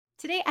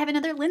Today, I have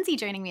another Lindsay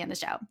joining me on the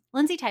show.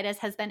 Lindsay Titus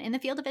has been in the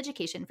field of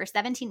education for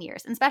 17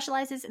 years and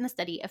specializes in the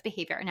study of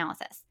behavior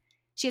analysis.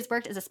 She has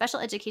worked as a special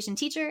education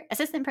teacher,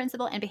 assistant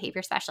principal, and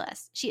behavior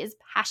specialist. She is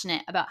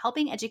passionate about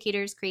helping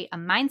educators create a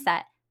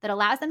mindset that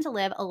allows them to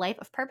live a life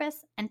of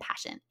purpose and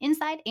passion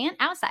inside and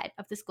outside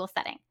of the school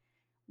setting.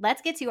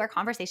 Let's get to our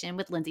conversation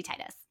with Lindsay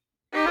Titus.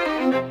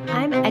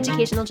 I'm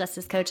educational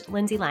justice coach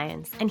Lindsay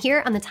Lyons, and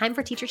here on the Time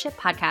for Teachership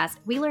podcast,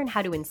 we learn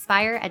how to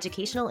inspire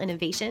educational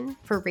innovation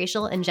for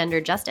racial and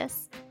gender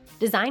justice,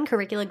 design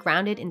curricula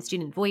grounded in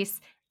student voice,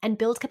 and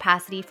build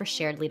capacity for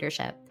shared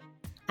leadership.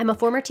 I'm a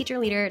former teacher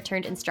leader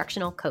turned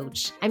instructional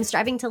coach. I'm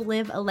striving to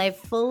live a life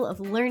full of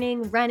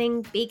learning,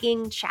 running,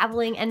 baking,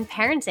 traveling, and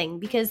parenting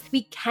because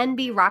we can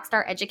be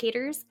rockstar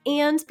educators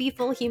and be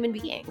full human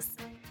beings.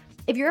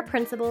 If you're a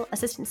principal,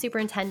 assistant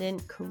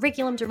superintendent,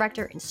 curriculum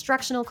director,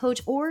 instructional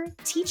coach, or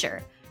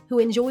teacher who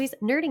enjoys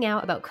nerding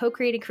out about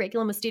co-created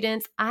curriculum with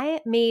students, I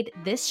made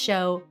this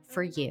show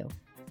for you.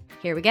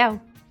 Here we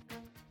go.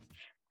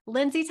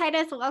 Lindsay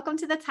Titus, welcome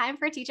to the Time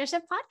for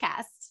Teachership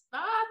podcast.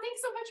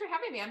 Thanks so much for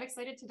having me. I'm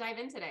excited to dive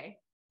in today.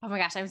 Oh my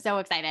gosh, I'm so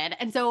excited.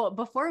 And so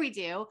before we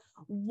do,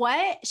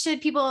 what should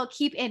people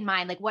keep in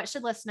mind? Like, what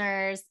should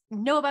listeners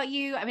know about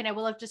you? I mean, I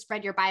will have just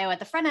read your bio at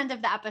the front end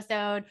of the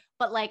episode,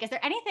 but like, is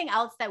there anything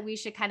else that we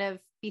should kind of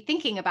be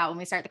thinking about when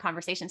we start the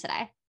conversation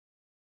today?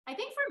 I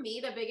think for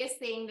me, the biggest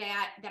thing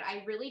that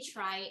I really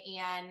try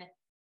and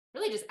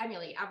really just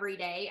emulate every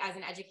day as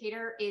an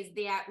educator is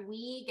that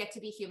we get to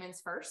be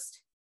humans first.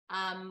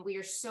 We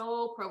are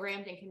so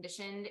programmed and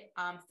conditioned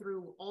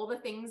through all the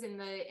things in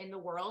the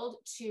world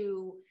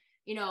to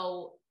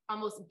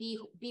almost be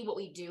what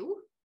we do,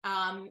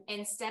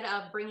 instead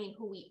of bringing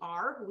who we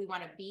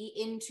want to be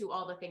into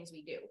all the things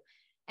we do.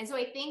 And so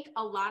I think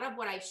a lot of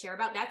what I share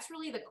about, that's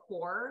really the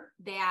core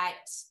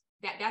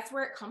that's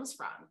where it comes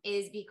from,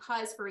 is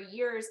because for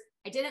years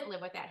I didn't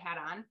live with that hat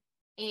on,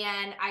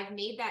 and I've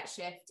made that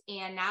shift.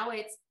 And now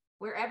it's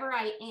wherever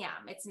I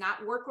am. It's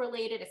not work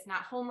related. It's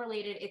not home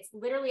related. It's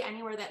literally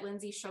anywhere that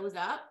Lindsay shows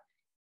up.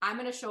 I'm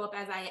going to show up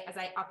as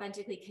I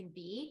authentically can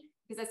be,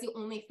 because that's the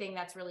only thing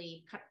that's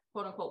really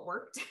quote unquote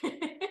worked.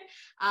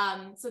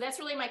 So that's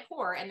really my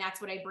core. And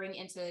that's what I bring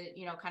into,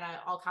 kind of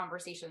all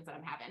conversations that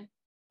I'm having.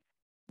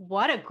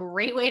 What a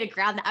great way to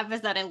ground the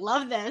episode. I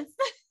love this.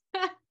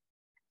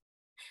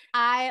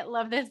 I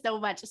love this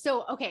so much.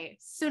 So, okay.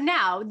 So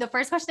now the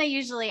first question I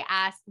usually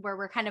ask, where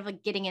we're kind of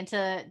like getting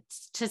into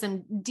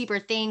some deeper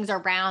things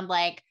around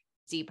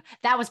deep.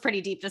 That was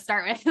pretty deep to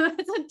start with.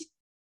 Some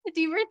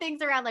deeper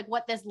things around like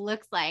what this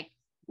looks like.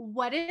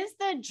 What is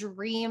the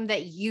dream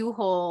that you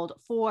hold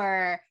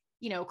for,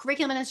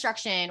 curriculum and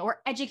instruction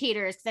or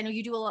educators? Because I know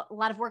you do a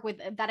lot of work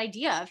with that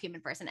idea of human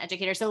first and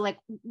educator. So like,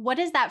 what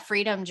is that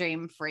freedom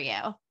dream for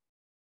you?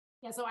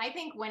 Yeah. So I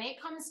think when it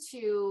comes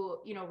to,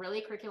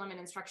 really curriculum and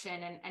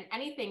instruction and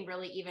anything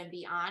really even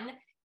beyond,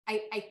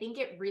 I think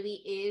it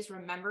really is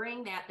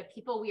remembering that the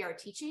people we are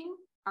teaching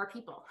are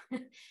people.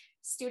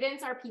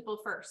 Students are people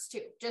first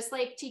too, just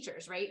like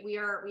teachers, right? We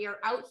are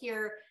out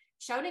here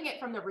shouting it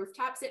from the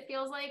rooftops, it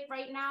feels like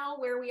right now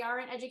where we are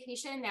in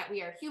education, that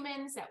we are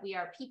humans, that we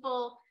are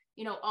people,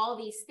 all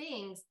these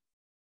things.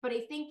 But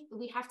I think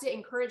we have to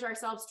encourage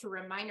ourselves to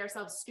remind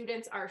ourselves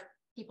students are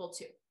people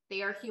too.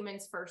 They are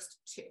humans first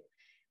too.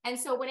 And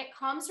so when it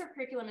comes to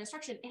curriculum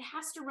instruction, it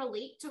has to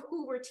relate to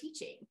who we're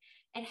teaching.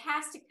 It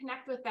has to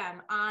connect with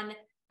them on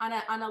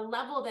a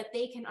level that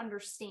they can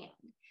understand.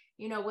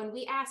 When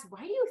we ask,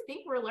 why do you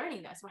think we're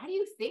learning this? Why do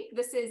you think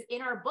this is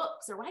in our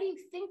books? Or why do you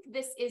think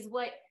this is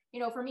what,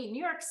 for me,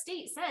 New York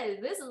State says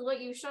this is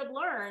what you should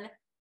learn?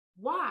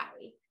 Why?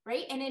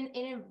 Right? And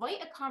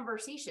invite a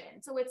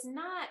conversation. So it's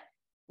not,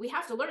 we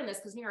have to learn this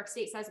because New York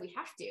State says we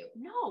have to.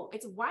 No,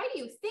 it's why do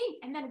you think?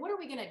 And then what are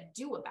we going to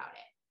do about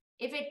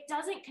it? If it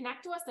doesn't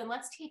connect to us, then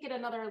let's take it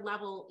another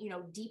level,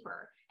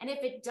 deeper. And if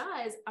it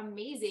does,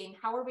 amazing.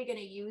 How are we going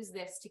to use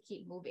this to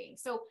keep moving?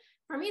 So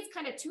for me, it's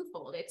kind of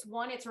twofold. It's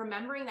one, it's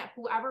remembering that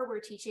whoever we're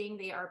teaching,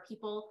 they are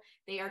people,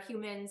 they are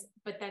humans.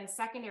 But then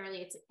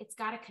secondarily, it's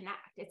got to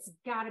connect. It's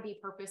got to be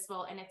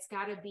purposeful, and it's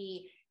got to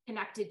be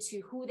connected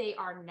to who they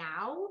are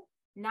now,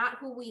 not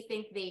who we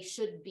think they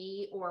should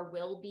be or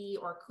will be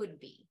or could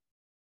be.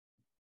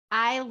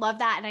 I love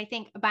that. And I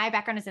think my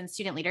background is in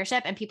student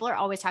leadership, and people are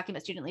always talking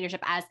about student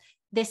leadership as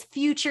this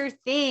future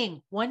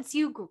thing. Once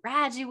you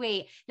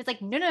graduate, it's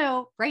like,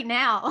 no, right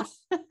now.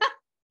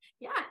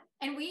 Yeah.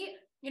 And we,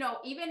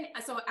 even,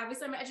 so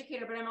obviously I'm an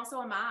educator, but I'm also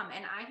a mom,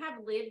 and I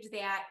have lived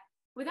that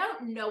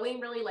without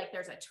knowing really like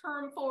there's a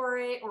term for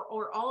it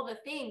or all the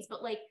things,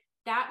 but like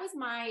that was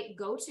my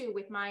go-to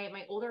with my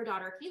older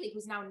daughter, Keely,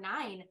 who's now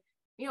 9,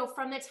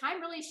 from the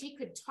time really she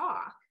could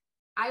talk,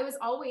 I was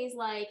always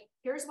like,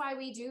 here's why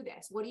we do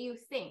this. What do you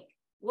think?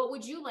 What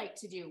would you like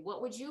to do?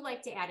 What would you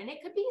like to add? And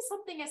it could be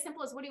something as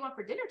simple as, what do you want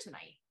for dinner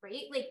tonight?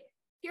 Right? Like,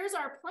 here's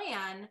our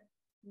plan.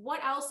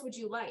 What else would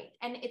you like?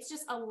 And it's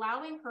just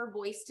allowing her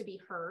voice to be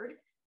heard,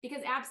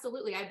 because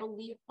absolutely, I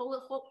believe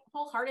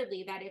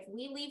wholeheartedly that if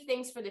we leave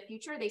things for the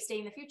future, they stay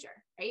in the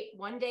future, right?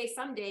 One day,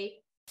 someday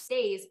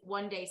stays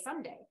one day,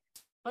 someday.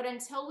 But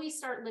until we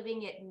start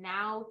living it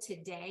now,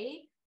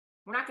 today,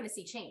 we're not going to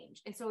see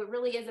change. And so it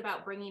really is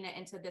about bringing it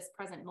into this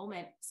present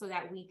moment so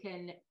that we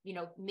can,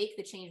 make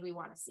the change we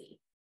want to see.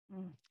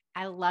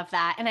 I love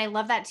that. And I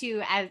love that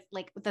too, as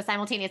like the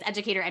simultaneous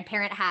educator and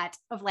parent hat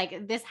of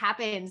like, this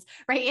happens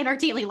right in our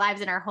daily lives,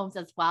 in our homes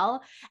as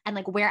well. And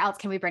like, where else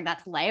can we bring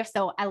that to life?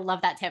 So I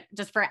love that tip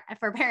just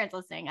for parents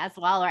listening as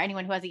well, or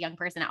anyone who has a young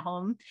person at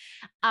home.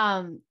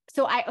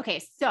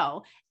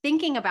 So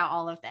thinking about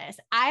all of this,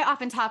 I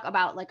often talk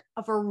about like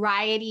a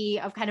variety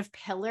of kind of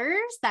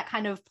pillars that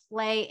kind of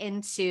play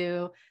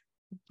into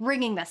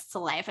bringing this to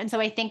life. And so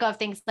I think of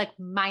things like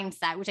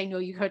mindset, which I know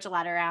you coach a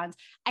lot around.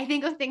 I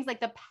think of things like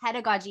the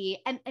pedagogy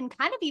and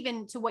kind of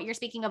even to what you're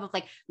speaking of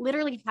like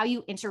literally how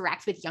you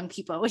interact with young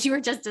people, which you were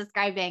just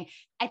describing.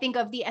 I think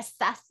of the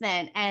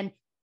assessment and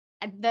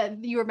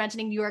you were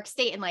mentioning New York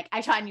State, and like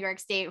I taught in New York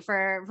State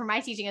for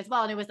my teaching as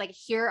well. And it was like,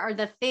 here are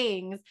the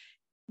things,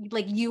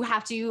 like you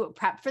have to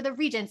prep for the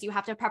regents, you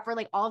have to prep for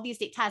like all of these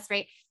state tests,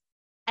 right?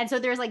 And so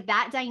there's like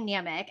that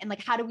dynamic and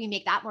like, how do we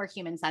make that more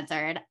human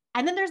centered?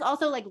 And then there's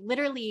also like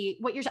literally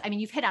what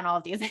you've hit on all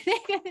of these. I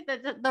think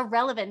the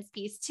relevance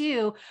piece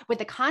too, with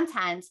the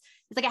content,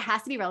 it's like, it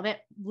has to be relevant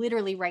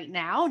literally right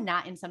now,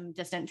 not in some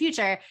distant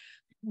future.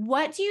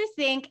 What do you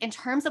think in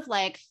terms of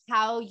like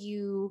how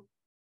you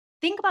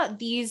think about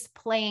these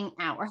playing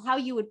out, or how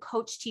you would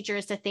coach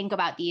teachers to think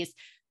about these?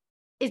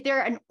 Is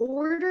there an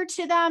order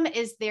to them?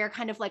 Is there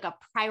kind of like a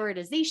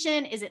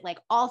prioritization? Is it like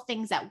all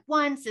things at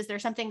once? Is there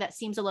something that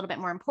seems a little bit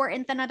more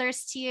important than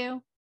others to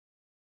you?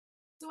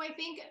 So I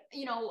think,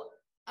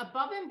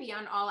 above and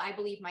beyond all, I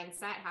believe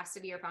mindset has to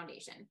be your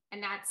foundation.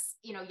 And that's,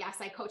 yes,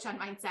 I coach on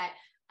mindset.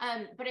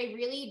 But I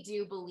really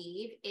do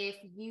believe if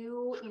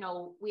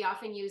we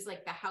often use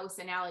like the house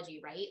analogy,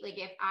 right? Like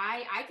if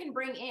I can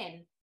bring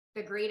in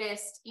the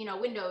greatest,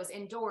 windows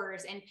and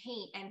doors and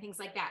paint and things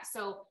like that.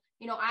 So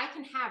I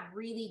can have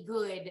really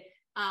good,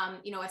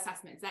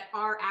 assessments that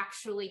are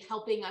actually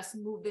helping us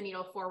move the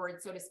needle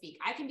forward, so to speak.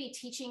 I can be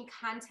teaching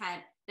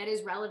content that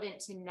is relevant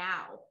to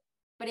now.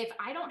 But if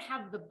I don't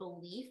have the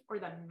belief or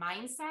the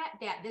mindset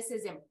that this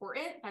is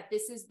important, that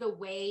this is the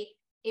way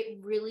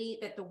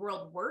that the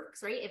world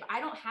works, right? If I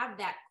don't have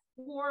that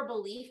core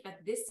belief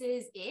that this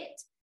is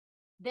it,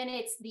 then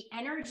it's the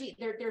energy,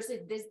 there's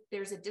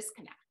a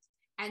disconnect.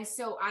 And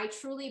so I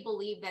truly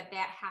believe that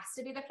has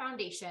to be the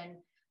foundation.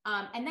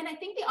 And then I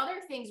think the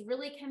other things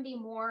really can be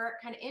more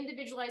kind of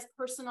individualized,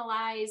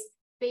 personalized,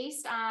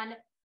 based on,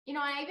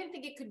 I even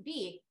think it could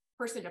be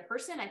person to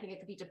person. I think it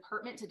could be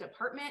department to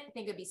department. I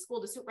think it could be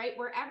school to school, right?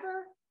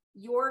 Wherever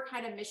your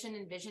kind of mission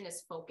and vision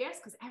is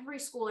focused, because every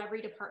school,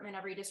 every department,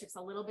 every district's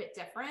a little bit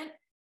different,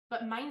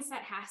 but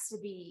mindset has to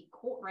be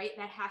core, right?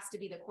 That has to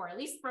be the core, at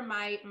least from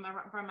my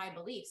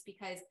beliefs,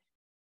 because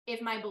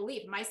if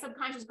my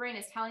subconscious brain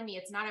is telling me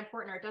it's not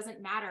important or it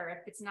doesn't matter,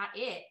 if it's not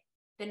it,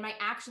 then my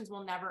actions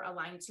will never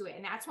align to it.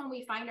 And that's when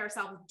we find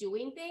ourselves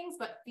doing things,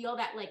 but feel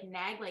that like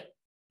nag, like,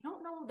 I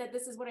don't know that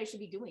this is what I should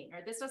be doing, or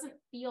this doesn't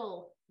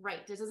feel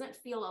right. This doesn't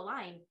feel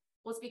aligned.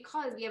 Well, it's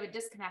because we have a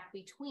disconnect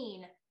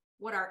between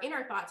what our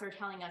inner thoughts are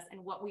telling us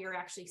and what we are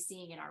actually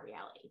seeing in our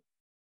reality.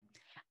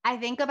 I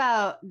think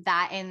about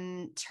that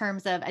in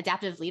terms of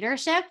adaptive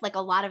leadership. Like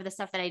a lot of the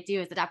stuff that I do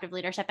is adaptive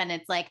leadership. And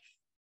it's like,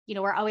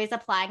 we're always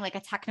applying like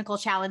a technical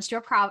challenge to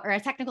a problem, or a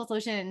technical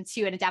solution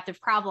to an adaptive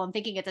problem,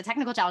 thinking it's a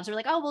technical challenge. We're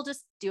like, oh, we'll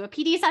just do a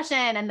PD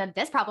session and then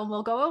this problem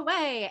will go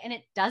away. And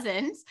it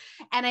doesn't.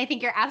 And I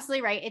think you're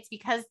absolutely right. It's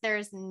because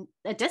there's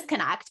a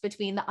disconnect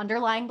between the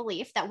underlying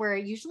belief that we're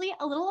usually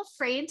a little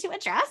afraid to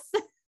address.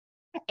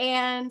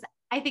 And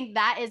I think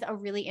that is a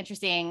really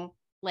interesting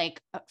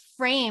like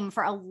frame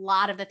for a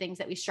lot of the things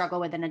that we struggle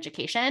with in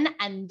education,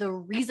 and the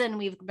reason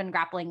we've been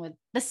grappling with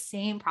the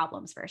same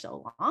problems for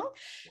so long.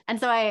 And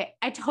so I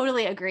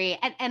totally agree.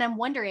 And I'm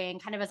wondering,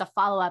 kind of as a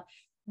follow-up,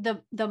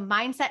 the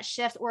mindset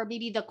shifts, or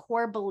maybe the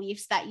core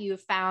beliefs that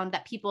you've found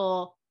that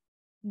people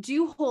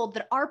do hold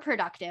that are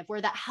productive,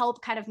 or that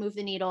help kind of move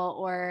the needle,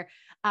 or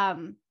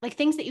like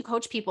things that you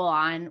coach people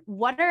on.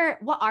 What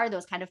are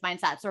those kind of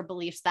mindsets or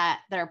beliefs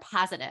that are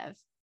positive?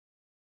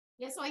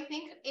 Yeah, so I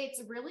think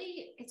it's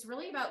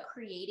really about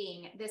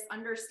creating this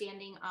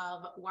understanding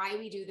of why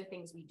we do the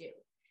things we do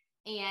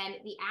and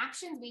the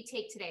actions we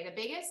take today.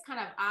 The biggest kind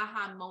of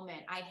aha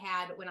moment I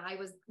had when I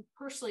was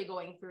personally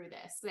going through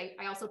this,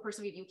 I also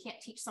personally believe you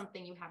can't teach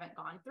something you haven't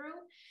gone through.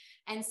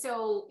 And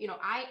so,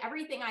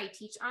 everything I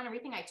teach on,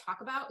 everything I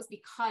talk about is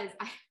because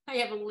I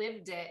have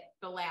lived it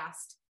the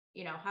last,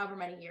 however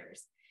many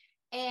years.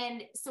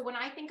 And so when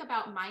I think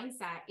about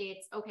mindset,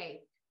 it's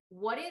okay,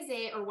 what is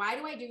it, or why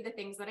do I do the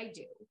things that I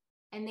do?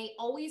 And they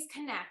always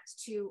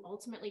connect to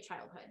ultimately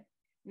childhood.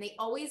 And they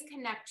always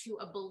connect to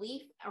a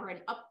belief or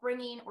an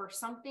upbringing or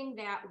something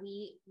that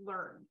we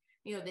learn.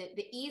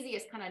 The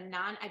easiest kind of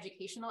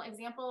non-educational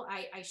example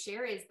I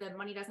share is the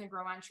money doesn't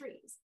grow on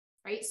trees,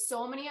 right?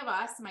 So many of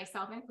us,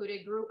 myself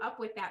included, grew up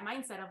with that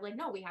mindset of like,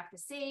 no, we have to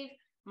save,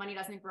 money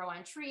doesn't grow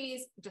on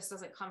trees, it just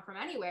doesn't come from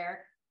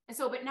anywhere. And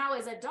so, but now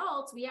as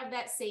adults, we have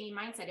that same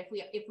mindset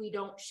if we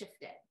don't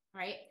shift it,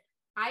 right?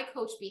 I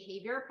coach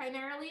behavior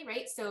primarily,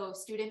 right? So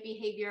student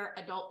behavior,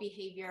 adult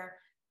behavior.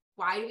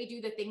 Why do we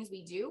do the things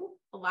we do?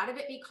 A lot of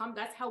it becomes,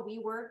 that's how we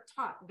were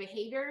taught.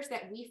 Behaviors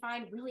that we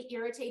find really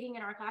irritating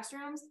in our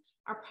classrooms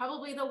are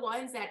probably the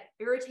ones that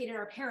irritated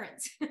our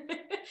parents.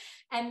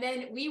 And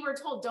then we were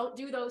told, don't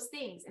do those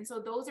things. And so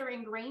those are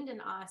ingrained in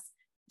us.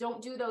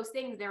 Don't do those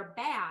things. They're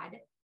bad.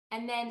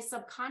 And then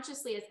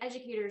subconsciously as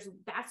educators,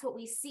 that's what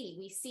we see.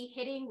 We see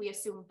hitting, we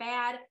assume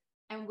bad,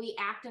 and we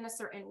act in a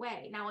certain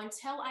way. Now,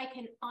 until I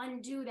can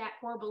undo that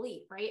core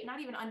belief, right? Not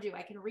even undo,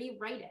 I can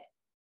rewrite it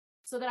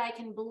so that I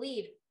can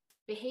believe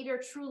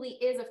behavior truly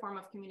is a form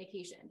of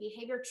communication.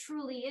 Behavior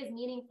truly is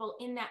meaningful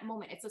in that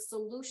moment. It's a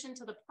solution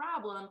to the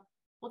problem.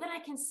 Well, then I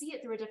can see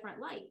it through a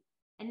different light.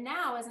 And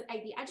now as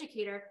the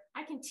educator,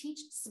 I can teach,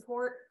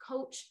 support,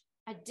 coach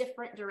a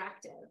different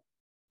directive.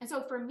 And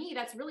so for me,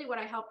 that's really what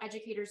I help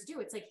educators do.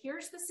 It's like,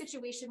 here's the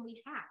situation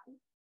we have.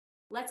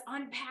 Let's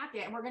unpack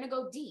it. And we're going to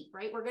go deep,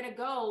 right? We're going to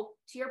go,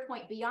 to your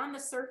point, beyond the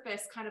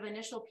surface kind of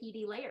initial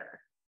PD layer.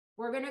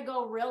 We're going to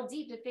go real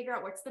deep to figure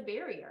out what's the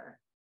barrier.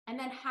 And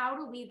then how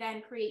do we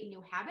then create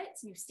new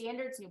habits, new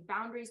standards, new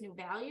boundaries, new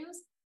values,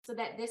 so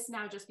that this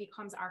now just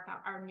becomes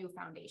our new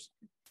foundation.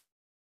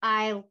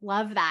 I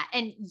love that.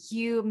 And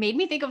you made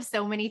me think of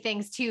so many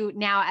things too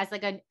now as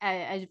like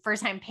a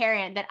first-time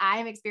parent that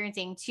I'm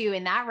experiencing too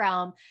in that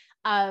realm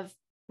of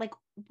like,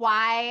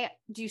 why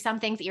do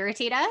some things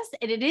irritate us?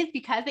 And it is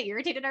because they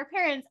irritated our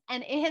parents.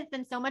 And it has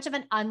been so much of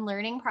an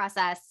unlearning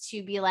process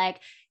to be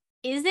like,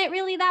 is it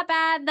really that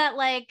bad that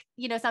like,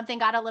 something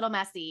got a little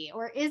messy?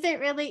 Or is it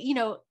really,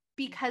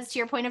 because to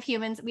your point of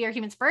humans, we are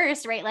humans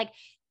first, right? Like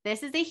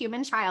this is a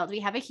human child. We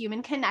have a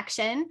human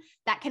connection.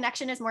 That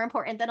connection is more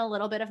important than a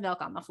little bit of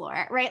milk on the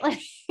floor, right? Like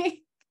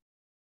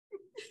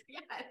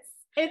Yes.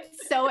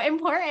 it's so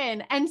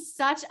important and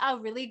such a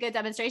really good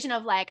demonstration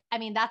of like, I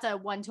mean, that's a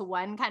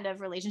one-to-one kind of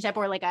relationship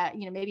or like a,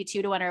 maybe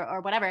 2-to-1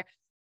 or whatever.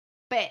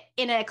 But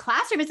in a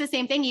classroom, it's the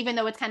same thing, even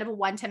though it's kind of a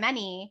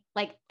one-to-many,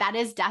 like that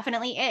is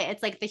definitely it.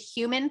 It's like the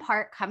human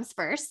part comes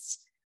first.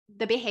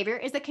 The behavior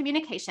is the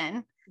communication.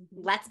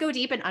 Mm-hmm. Let's go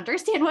deep and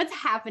understand what's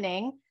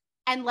happening.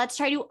 And let's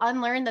try to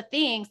unlearn the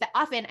things that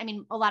often, I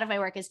mean, a lot of my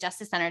work is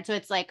justice centered. So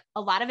it's like,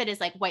 a lot of it is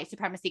like white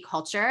supremacy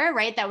culture,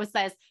 right? That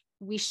says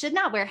we should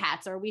not wear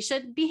hats or we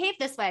should behave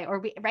this way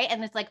or right.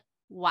 And it's like,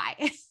 why?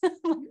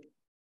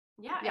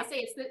 Yeah, I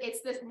say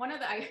it's this one of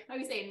the, I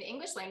always say in the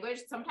English language,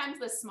 sometimes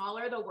the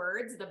smaller the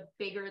words, the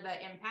bigger the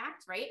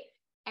impact, right?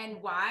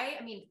 And why?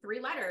 I mean, 3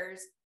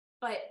 letters,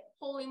 but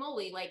holy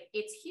moly, like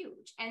it's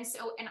huge. And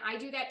so, and I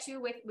do that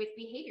too with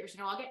behaviors.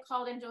 I'll get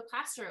called into a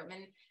classroom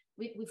and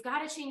we've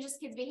got to change this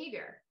kid's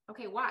behavior.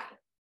 Okay, why?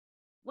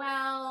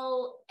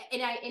 Well,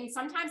 and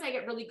sometimes I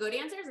get really good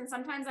answers, and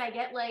sometimes I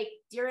get like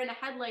deer in a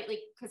headlight, like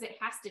because it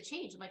has to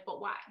change. I'm like,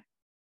 but why?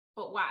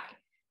 But why?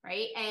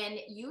 Right. And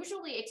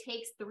usually it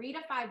takes 3 to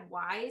 5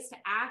 whys to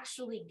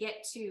actually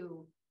get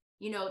to,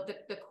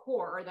 the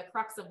core or the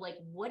crux of like,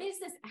 what is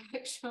this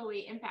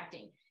actually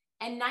impacting?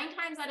 And 9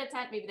 times out of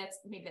 10,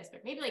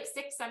 maybe like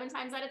 6, 7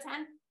 times out of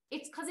 10,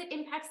 it's because it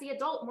impacts the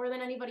adult more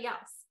than anybody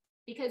else,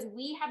 because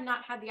we have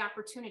not had the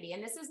opportunity.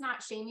 And this is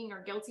not shaming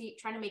or guilty,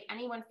 trying to make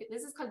anyone,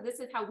 this is because this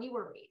is how we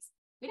were raised.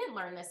 We didn't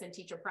learn this in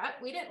teacher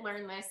prep. We didn't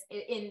learn this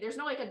there's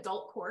no like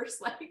adult course,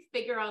 like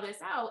figure all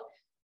this out.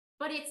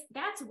 But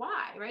that's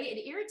why, right?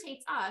 It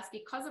irritates us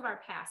because of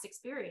our past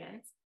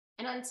experience.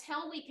 And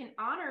until we can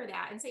honor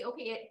that and say,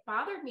 okay, it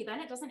bothered me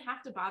then, it doesn't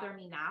have to bother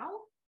me now.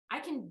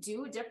 I can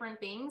do different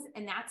things,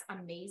 and that's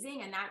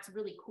amazing, and that's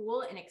really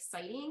cool and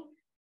exciting.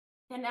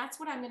 Then that's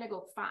what I'm going to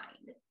go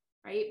find,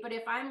 right? But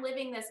if I'm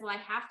living this, well, I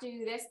have to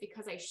do this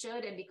because I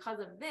should, and because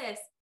of this,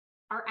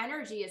 our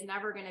energy is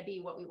never going to be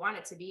what we want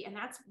it to be. And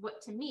that's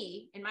what, to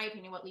me, in my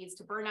opinion, what leads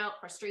to burnout,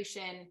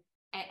 frustration,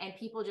 and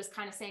people just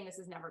kind of saying this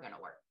is never going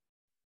to work.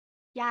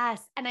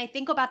 Yes. And I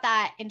think about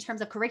that in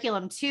terms of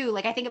curriculum too.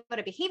 Like I think about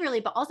it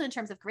behaviorally, but also in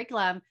terms of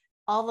curriculum,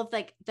 all of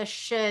like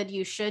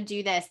you should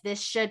do this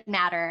should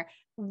matter.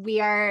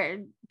 We are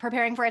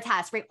preparing for a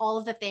test, right? All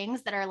of the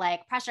things that are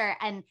like pressure,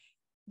 and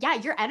yeah,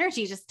 your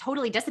energy just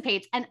totally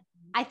dissipates. And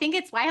I think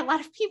it's why a lot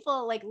of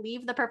people like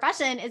leave the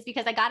profession, is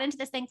because I got into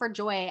this thing for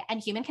joy and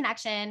human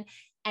connection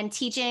and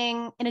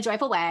teaching in a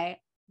joyful way.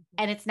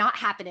 And it's not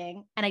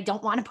happening. And I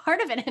don't want a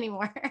part of it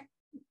anymore.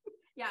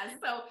 Yeah.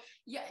 So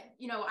yeah,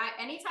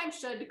 anytime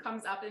should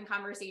comes up in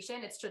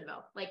conversation, it's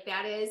shouldville. Like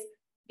that is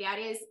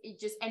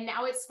just, and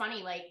now it's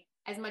funny, like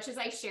as much as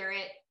I share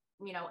it,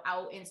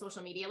 out in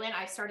social media land,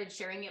 I started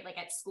sharing it like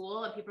at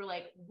school, and people are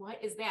like,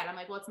 what is that? I'm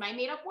like, well, it's my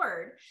made up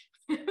word,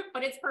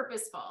 but it's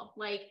purposeful.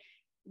 Like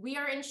we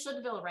are in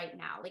shouldville right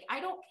now. Like, I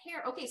don't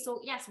care. Okay.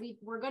 So yes,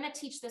 we're going to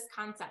teach this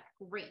concept.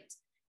 Great.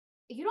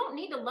 You don't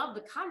need to love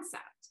the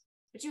concept,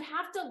 but you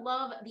have to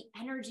love the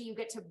energy you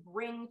get to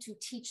bring to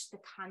teach the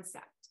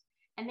concept.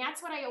 And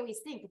that's what I always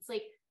think. It's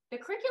like the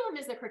curriculum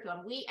is the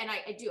curriculum.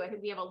 I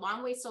think we have a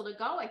long way still to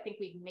go. I think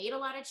we've made a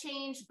lot of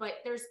change, but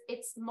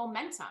it's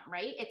momentum,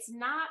 right? It's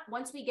not,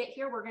 once we get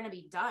here, we're going to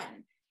be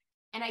done.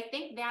 And I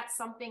think that's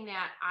something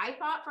that I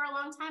thought for a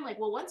long time, like,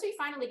 well, once we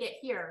finally get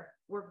here,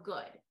 we're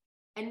good.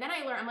 And then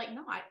I learned, I'm like,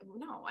 no,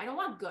 I don't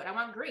want good. I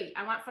want great.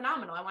 I want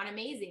phenomenal. I want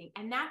amazing.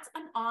 And that's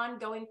an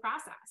ongoing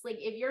process. Like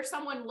if you're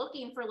someone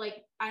looking for like,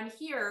 I'm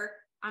here,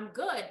 I'm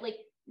good. Like,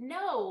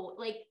 no,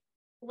 like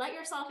let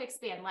yourself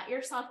expand, let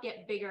yourself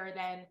get bigger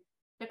than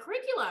the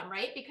curriculum,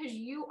 right? Because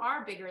you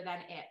are bigger than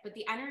it, but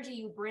the energy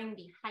you bring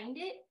behind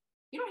it,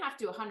 you don't have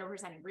to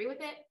 100% agree with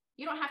it.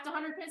 You don't have to 100%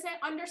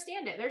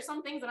 understand it. There's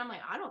some things that I'm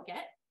like, I don't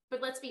get,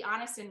 but let's be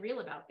honest and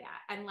real about that.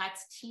 And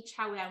let's teach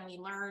how then we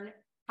learn,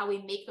 how we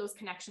make those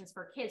connections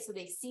for kids so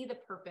they see the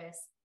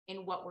purpose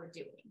in what we're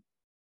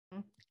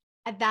doing.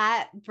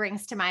 That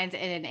brings to mind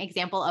an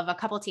example of a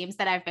couple teams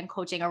that I've been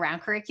coaching around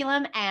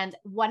curriculum. And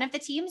one of the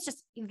teams,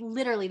 just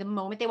literally the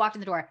moment they walked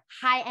in the door,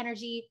 high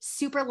energy,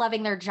 super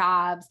loving their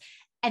jobs.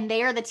 And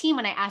they are the team,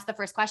 when I asked the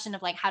first question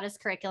of like, how does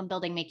curriculum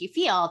building make you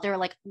feel? They were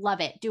like,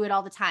 love it, do it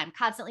all the time,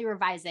 constantly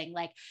revising,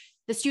 like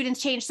the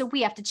students change, so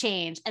we have to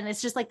change. And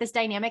it's just like this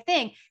dynamic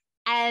thing.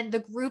 And the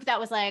group that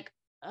was like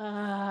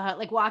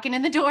walking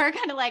in the door,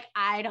 kind of like,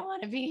 I don't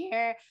want to be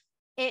here.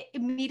 It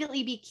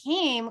immediately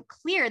became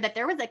clear that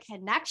there was a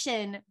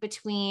connection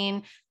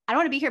between, I don't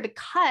want to be here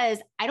because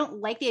I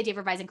don't like the idea of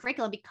revising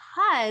curriculum,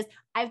 because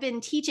I've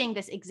been teaching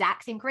this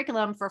exact same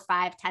curriculum for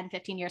 5, 10,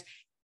 15 years.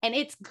 And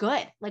it's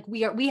good. Like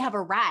we have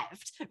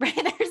arrived, right?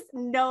 There's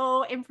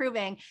no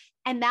improving.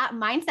 And that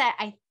mindset,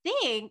 I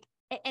think,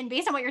 and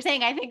based on what you're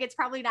saying, I think it's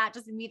probably not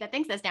just me that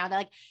thinks this now, that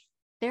like,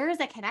 there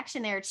is a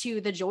connection there to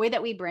the joy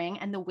that we bring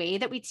and the way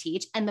that we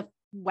teach and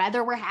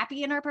whether we're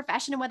happy in our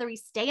profession and whether we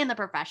stay in the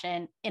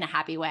profession in a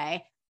happy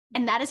way.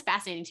 And that is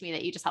fascinating to me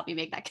that you just helped me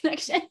make that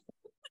connection.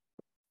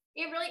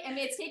 It really, I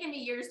mean, it's taken me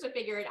years to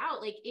figure it out.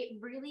 Like it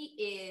really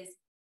is.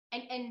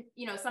 And,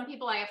 you know, some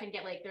people I often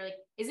get like, they're like,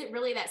 is it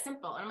really that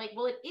simple? And I'm like,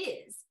 well, it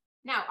is.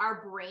 Now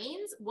our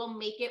brains will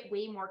make it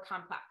way more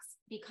complex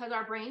because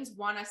our brains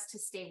want us to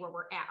stay where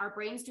we're at. Our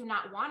brains do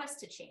not want us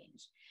to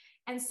change.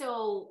 And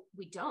so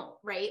we don't,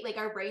 right? Like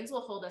our brains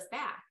will hold us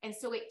back. And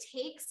so it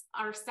takes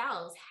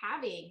ourselves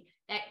having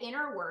that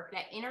inner work,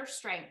 that inner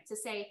strength to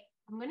say,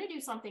 I'm going to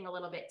do something a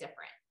little bit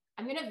different.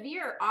 I'm going to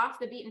veer off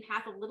the beaten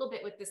path a little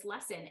bit with this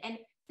lesson. And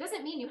it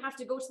doesn't mean you have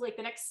to go to like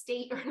the next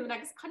state or the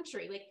next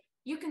country. Like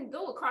you can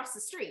go across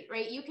the street,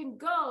 right? You can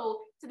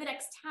go to the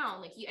next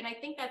town. And I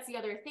think that's the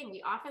other thing.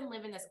 We often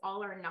live in this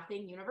all or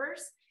nothing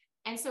universe.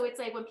 And so it's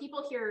like when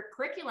people hear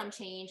curriculum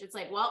change, it's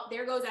like, well,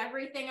 there goes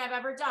everything I've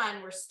ever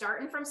done. We're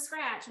starting from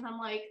scratch. And I'm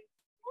like,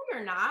 no,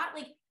 you're not.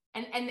 Like,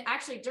 and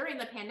actually during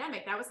the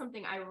pandemic, that was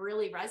something I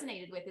really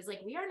resonated with, is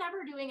like, we are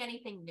never doing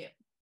anything new.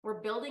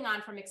 We're building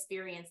on from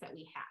experience that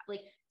we have.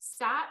 Like,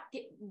 stop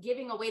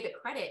giving away the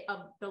credit of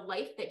the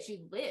life that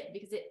you lived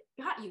because it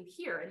got you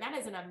here. And that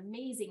is an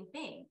amazing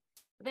thing.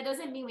 But that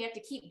doesn't mean we have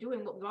to keep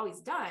doing what we've always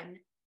done.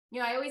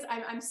 You know,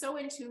 I'm so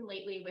in tune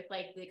lately with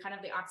like the kind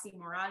of the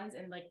oxymorons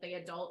and like the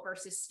adult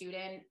versus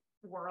student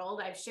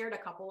world. I've shared a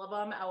couple of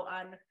them out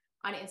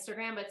on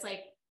Instagram, but it's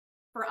like,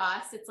 for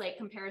us, it's like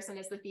comparison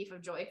is the thief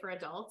of joy for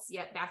adults.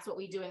 Yet that's what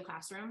we do in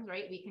classrooms,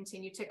 right? We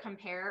continue to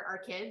compare our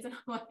kids, and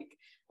I'm like,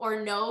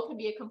 or no could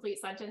be a complete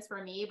sentence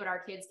for me, but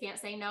our kids can't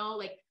say no.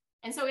 Like,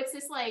 and so it's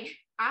this like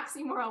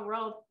oxymoron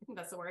world, I think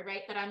that's the word,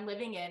 right? That I'm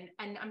living in.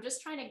 And I'm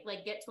just trying to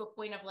like get to a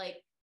point of like,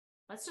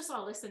 let's just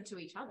all listen to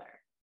each other.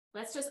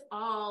 Let's just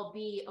all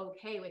be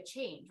okay with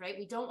change, right?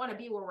 We don't want to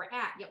be where we're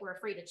at, yet we're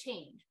afraid of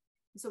change.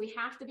 So we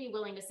have to be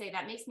willing to say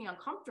that makes me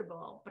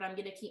uncomfortable, but I'm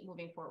going to keep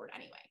moving forward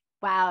anyway.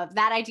 Wow.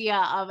 That idea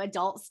of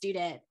adult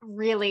student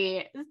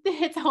really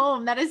hits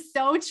home. That is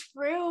so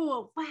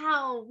true.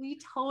 Wow. We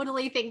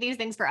totally think these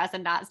things for us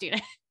and not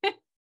students.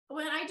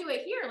 When I do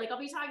it here, like I'll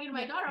be talking to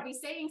my daughter, I'll be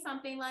saying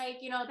something like,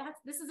 you know,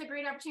 this is a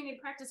great opportunity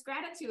to practice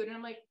gratitude. And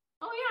I'm like,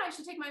 oh yeah, I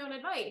should take my own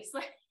advice.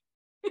 Like,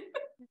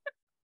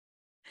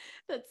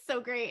 that's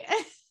so great.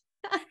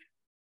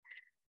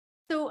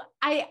 So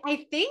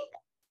I think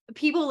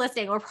people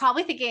listening were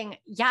probably thinking,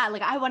 yeah,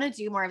 like I want to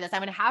do more of this. I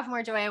want to have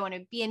more joy. I want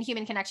to be in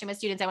human connection with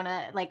students. I want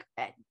to like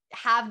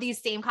have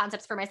these same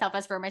concepts for myself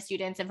as for my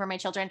students and for my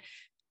children.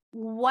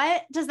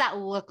 What does that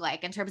look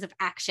like in terms of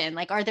action?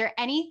 Like, are there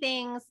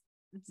anything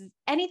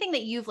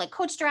that you've like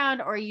coached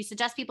around or you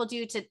suggest people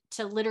do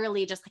to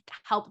literally just like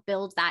help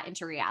build that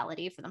into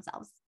reality for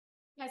themselves?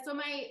 Yeah, so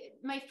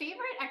my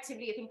favorite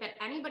activity I think that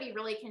anybody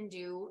really can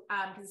do,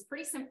 because it's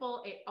pretty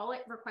simple. All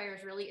it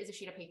requires really is a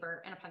sheet of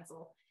paper and a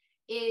pencil,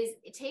 is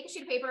take a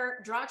sheet of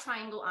paper, draw a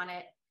triangle on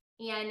it.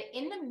 And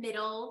in the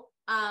middle,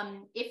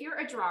 if you're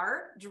a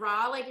drawer,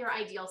 draw like your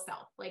ideal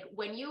self. Like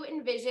when you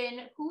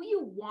envision who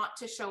you want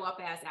to show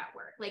up as at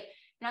work. Like,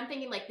 and I'm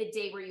thinking like the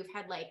day where you've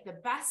had like the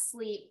best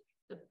sleep,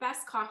 the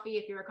best coffee,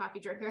 if you're a coffee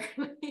drinker,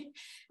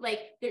 like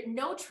there's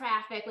no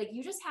traffic, like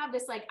you just have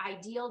this like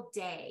ideal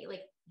day,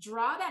 like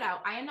draw that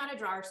out. I am not a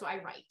drawer, so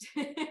I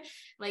write,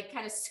 like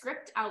kind of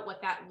script out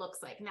what that looks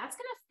like. And that's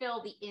going to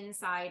fill the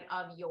inside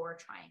of your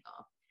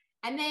triangle.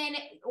 And then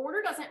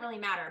order doesn't really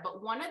matter,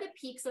 but one of the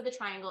peaks of the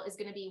triangle is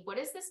going to be, what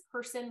does this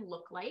person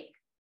look like?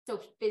 So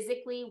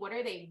physically, what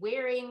are they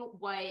wearing?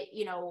 What,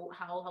 you know,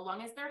 how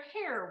long is their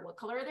hair? What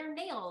color are their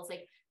nails?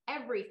 Like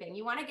everything.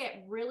 You want to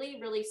get really,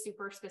 really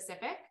super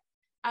specific.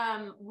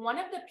 One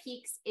of the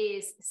peaks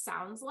is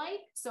sounds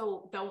like.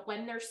 So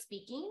when they're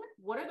speaking,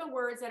 what are the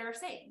words that are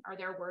saying? Are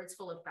their words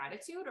full of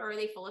gratitude or are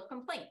they full of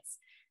complaints?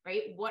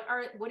 Right?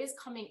 What is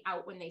coming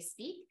out when they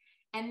speak?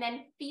 And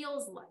then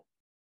feels like.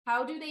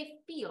 How do they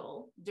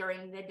feel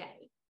during the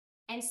day?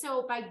 And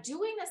so by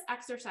doing this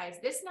exercise,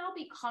 this now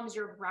becomes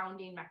your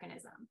grounding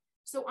mechanism.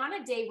 So on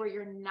a day where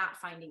you're not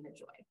finding the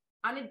joy,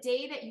 on a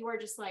day that you are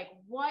just like,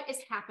 what is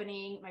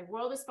happening? My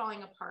world is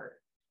falling apart.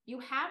 You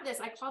have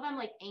this, I call them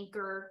like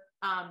anchor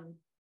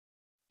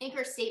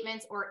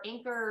statements or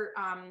anchor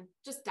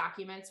just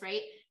documents,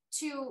 right?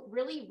 To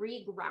really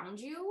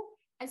re-ground you.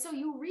 And so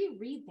you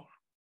reread that.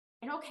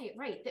 And okay,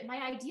 right, that my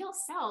ideal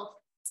self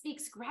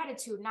speaks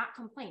gratitude, not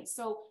complaints.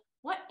 So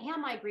what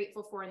am I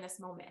grateful for in this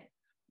moment?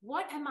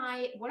 What am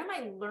I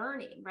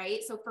learning, right?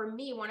 So for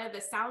me, one of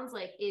the sounds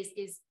like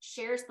is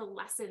shares the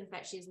lessons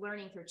that she's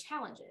learning through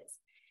challenges.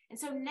 And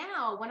so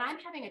now when I'm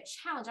having a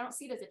challenge, I don't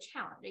see it as a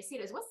challenge. I see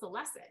it as, what's the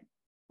lesson?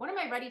 What am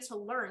I ready to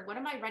learn? What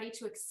am I ready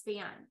to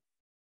expand?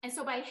 And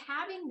so by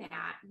having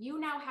that, you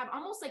now have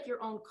almost like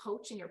your own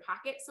coach in your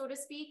pocket, so to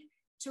speak,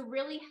 to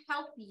really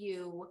help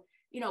you,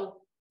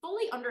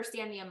 fully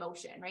understand the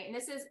emotion, right? And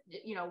this is,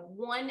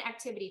 one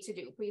activity to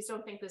do. Please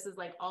don't think this is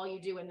like all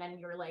you do and then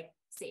you're like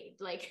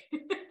saved, like,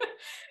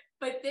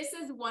 but this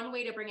is one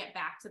way to bring it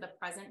back to the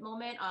present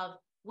moment of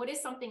what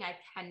is something I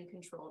can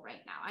control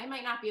right now. I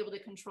might not be able to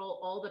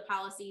control all the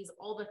policies,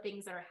 all the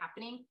things that are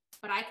happening,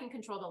 but I can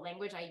control the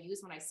language I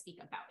use when I speak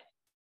about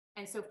it.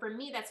 And so for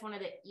me, that's one of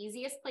the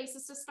easiest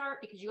places to start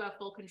because you have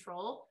full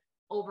control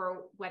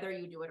over whether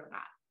you do it or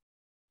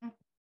not.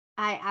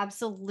 I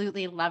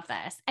absolutely love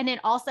this. And it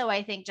also,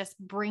 I think, just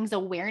brings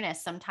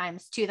awareness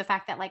sometimes to the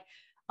fact that like,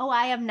 oh,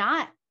 I am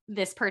not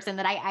this person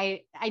that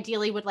I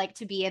ideally would like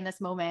to be in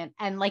this moment.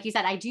 And like you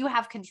said, I do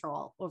have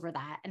control over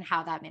that and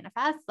how that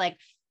manifests. Like,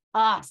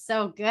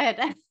 so good.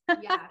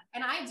 Yeah.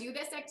 And I do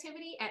this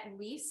activity at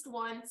least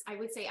once, I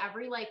would say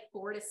every like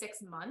 4 to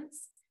 6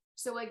 months.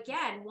 So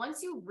again,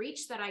 once you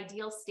reach that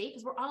ideal state,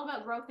 because we're all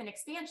about growth and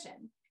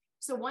expansion.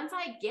 So once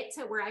I get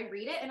to where I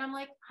read it and I'm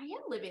like, I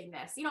am living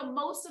this,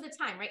 most of the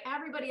time, right?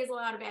 Everybody is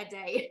allowed a bad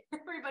day.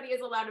 Everybody is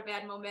allowed a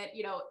bad moment,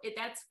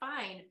 that's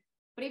fine.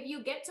 But if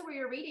you get to where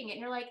you're reading it and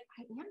you're like,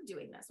 I am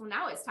doing this. Well,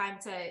 now it's time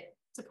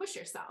to push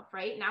yourself,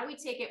 right? Now we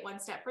take it one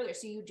step further.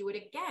 So you do it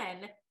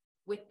again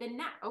with the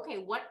now. Okay,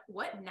 what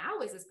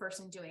now is this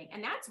person doing?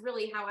 And that's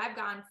really how I've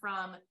gone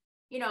from,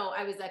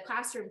 I was a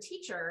classroom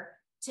teacher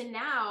to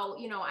now,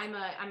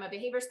 I'm a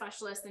behavior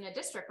specialist in a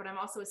district, but I'm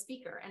also a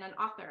speaker and an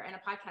author and a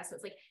podcast. So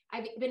it's like,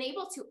 I've been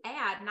able to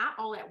add, not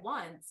all at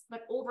once,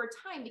 but over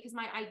time, because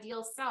my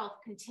ideal self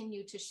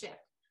continued to shift.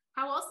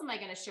 How else am I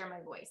going to share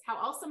my voice?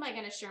 How else am I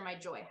going to share my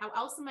joy? How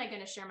else am I going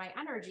to share my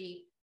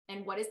energy?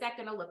 And what is that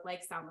going to look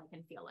like, sound like,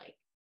 and feel like?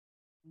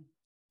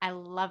 I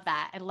love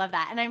that. I love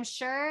that. And I'm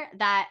sure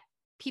that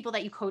people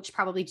that you coach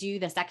probably do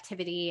this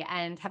activity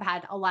and have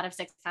had a lot of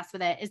success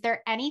with it. Is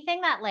there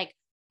anything that like,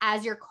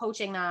 as you're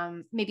coaching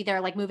them, maybe they're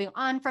like moving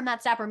on from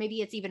that step, or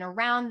maybe it's even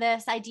around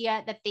this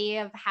idea that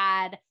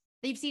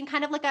they've seen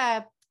kind of like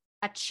a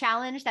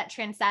challenge that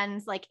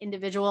transcends like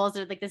individuals,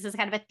 or like, this is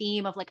kind of a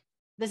theme of like,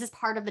 this is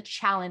part of the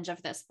challenge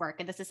of this work.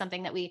 And this is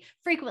something that we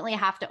frequently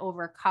have to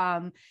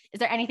overcome. Is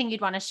there anything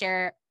you'd want to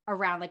share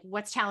around like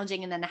what's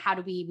challenging and then how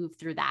do we move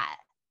through that?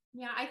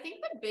 Yeah, I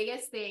think the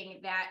biggest thing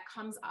that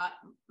comes up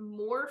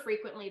more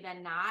frequently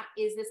than not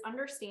is this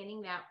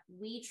understanding that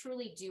we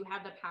truly do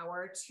have the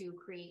power to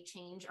create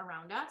change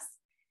around us.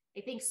 I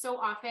think so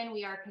often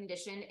we are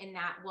conditioned in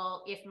that,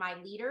 well, if my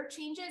leader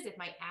changes, if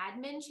my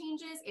admin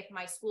changes, if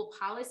my school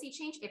policy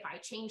changes, if I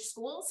change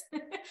schools,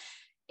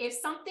 if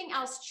something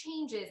else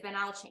changes, then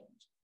I'll change.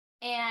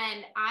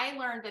 And I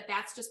learned that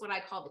that's just what I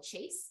call the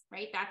chase,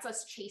 right? That's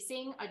us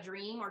chasing a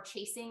dream or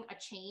chasing a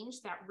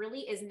change that really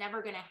is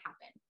never going to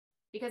happen.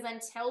 Because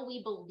until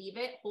we believe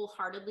it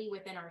wholeheartedly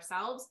within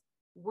ourselves,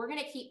 we're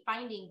going to keep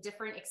finding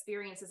different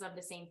experiences of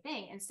the same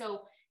thing. And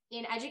so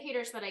in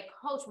educators that I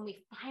coach, when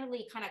we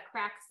finally kind of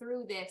crack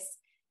through this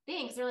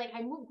thing, because they're like,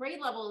 I moved grade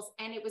levels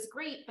and it was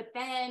great, but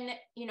then,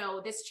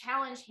 this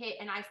challenge hit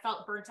and I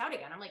felt burnt out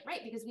again. I'm like,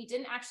 right, because we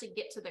didn't actually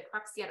get to the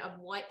crux yet of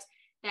what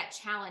that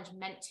challenge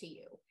meant to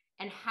you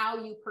and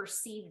how you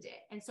perceived it.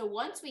 And so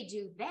once we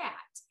do that,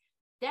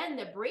 then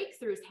the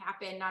breakthroughs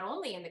happen not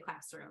only in the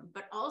classroom,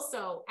 but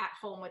also at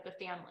home with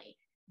the family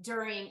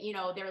during,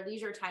 their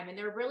leisure time. And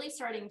they're really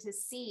starting to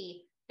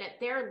see that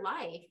their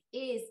life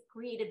is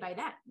created by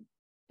them,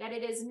 that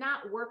it is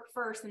not work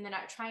first and then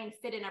I try and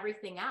fit in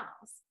everything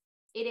else.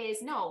 It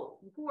is, no,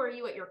 who are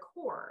you at your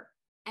core?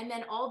 And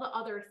then all the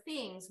other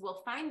things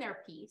will find their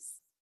peace,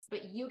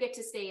 but you get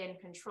to stay in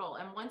control.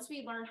 And once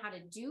we learn how to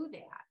do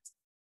that,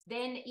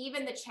 then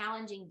even the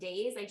challenging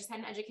days, I just had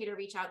an educator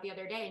reach out the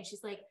other day and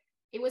she's like,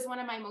 it was one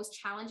of my most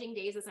challenging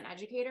days as an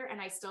educator,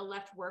 and I still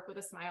left work with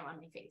a smile on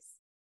my face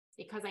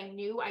because I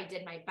knew I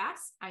did my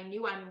best. I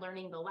knew I'm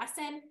learning the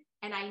lesson,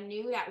 and I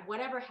knew that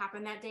whatever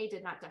happened that day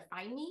did not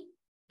define me,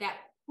 that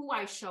who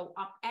I show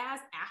up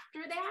as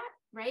after that,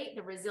 right?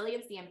 The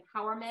resilience, the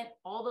empowerment,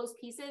 all those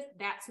pieces,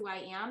 that's who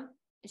I am.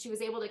 and she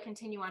was able to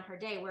continue on her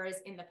day. Whereas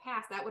in the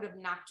past, that would have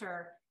knocked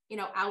her,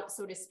 out,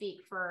 so to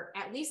speak, for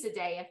at least a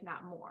day, if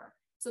not more.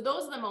 So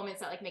those are the moments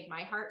that like make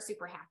my heart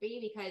super happy,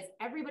 because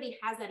everybody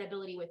has that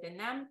ability within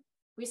them.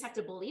 We just have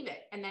to believe it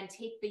and then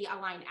take the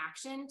aligned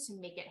action to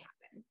make it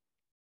happen.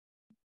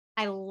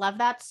 I love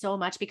that so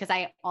much, because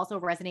I also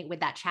resonate with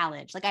that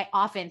challenge. Like I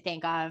often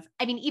think of,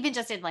 I mean, even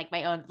just in like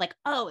my own, like,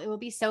 oh, it would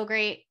be so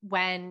great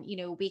when,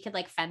 we could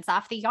like fence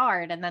off the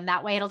yard, and then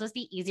that way it'll just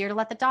be easier to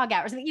let the dog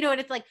out or something, and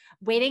it's like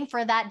waiting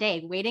for that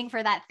day, waiting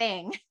for that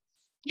thing.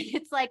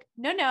 It's like,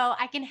 no,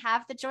 I can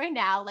have the joy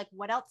now. Like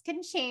what else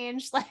can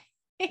change? Like,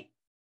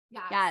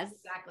 yes,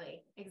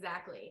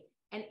 exactly.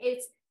 And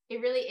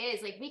it really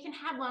is like, we can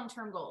have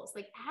long-term goals,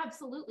 like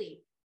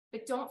absolutely.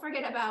 But don't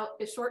forget about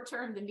the short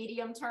term, the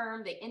medium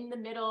term, the in the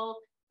middle,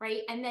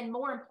 right? And then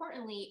more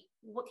importantly,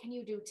 what can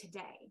you do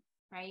today,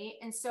 right?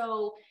 And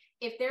so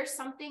if there's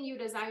something you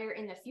desire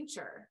in the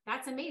future,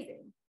 that's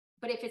amazing.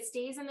 But if it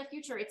stays in the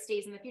future, it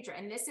stays in the future.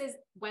 And this is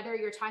whether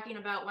you're talking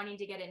about wanting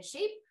to get in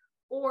shape,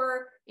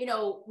 or,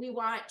 we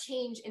want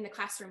change in the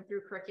classroom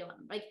through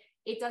curriculum. Like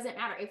it doesn't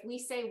matter. If we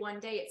say one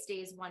day, it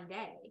stays one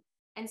day.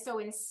 And so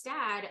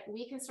instead,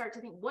 we can start to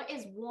think, what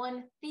is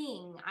one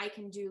thing I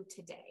can do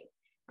today?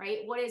 Right?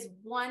 What is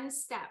one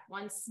step,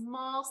 one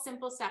small,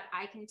 simple step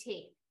I can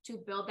take to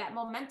build that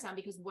momentum?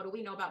 Because what do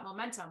we know about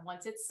momentum?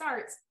 Once it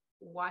starts,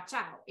 watch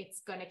out,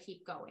 it's going to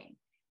keep going.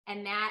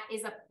 And that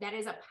is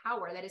a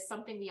power. That is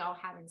something we all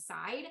have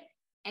inside.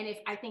 And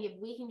I think if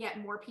we can get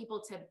more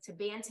people to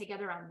band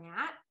together on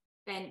that,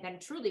 then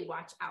truly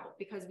watch out,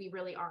 because we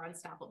really are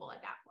unstoppable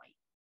at that point.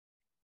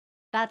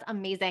 That's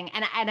amazing.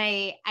 And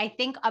I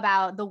think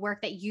about the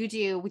work that you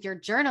do with your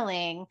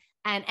journaling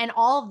and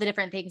all of the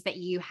different things that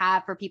you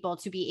have for people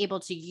to be able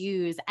to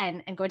use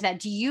and go into that.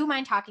 Do you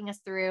mind talking us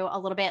through a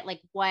little bit, like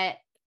what,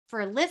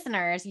 for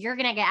listeners, you're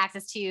going to get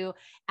access to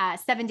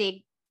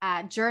 7-day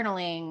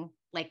journaling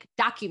like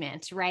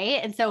document,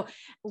 right? And so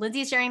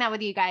Lindsay's sharing that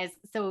with you guys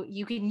so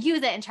you can use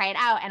it and try it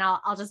out. And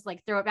I'll just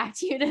like throw it back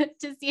to you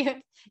to see if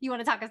you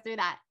want to talk us through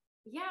that.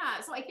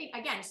 Yeah. So I think,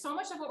 again, so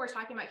much of what we're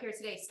talking about here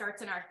today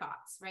starts in our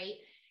thoughts, right?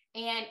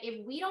 And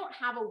if we don't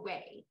have a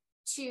way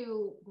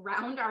to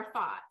ground our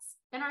thoughts,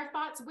 then our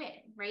thoughts win,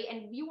 right?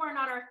 And we are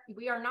not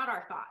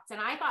our thoughts. And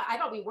I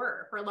thought we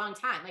were for a long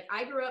time. Like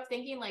I grew up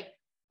thinking like,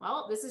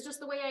 well, this is just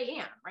the way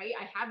I am, right?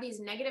 I have these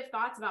negative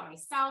thoughts about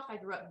myself. I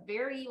grew up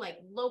very like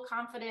low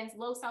confidence,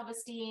 low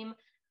self-esteem,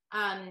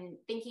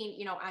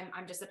 thinking,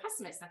 I'm just a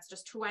pessimist. That's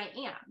just who I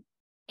am.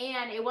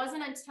 And it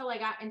wasn't until I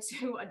got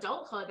into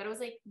adulthood that I was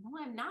like, no,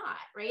 I'm not,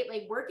 right?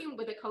 Like working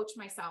with a coach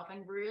myself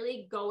and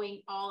really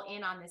going all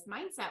in on this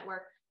mindset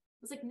work,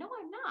 I was like, no,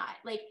 I'm not.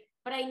 Like,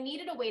 but I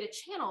needed a way to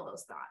channel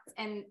those thoughts.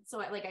 And so,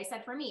 like I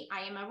said, for me,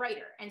 I am a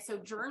writer. And so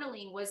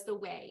journaling was the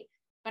way,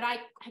 but I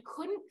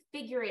couldn't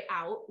figure it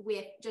out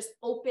with just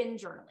open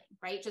journaling,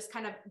 right? Just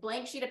kind of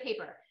blank sheet of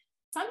paper.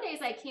 Some days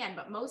I can,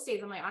 but most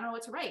days I'm like, I don't know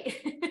what to write.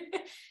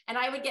 And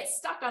I would get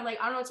stuck on like,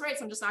 I don't know what to write.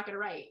 So I'm just not going to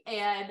write.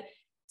 And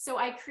so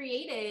I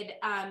created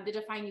the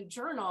Define You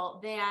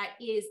Journal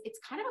it's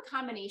kind of a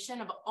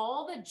combination of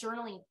all the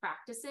journaling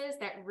practices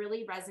that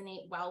really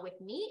resonate well with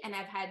me. And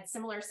I've had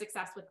similar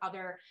success with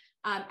other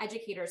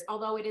educators,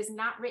 although it is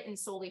not written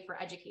solely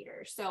for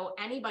educators. So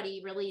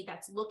anybody really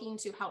that's looking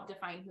to help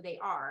define who they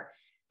are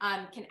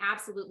can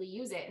absolutely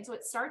use it. And so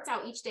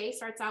each day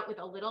starts out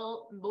with a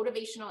little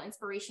motivational,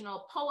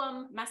 inspirational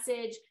poem,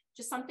 message,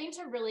 just something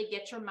to really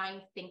get your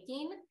mind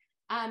thinking.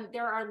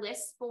 There are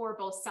lists for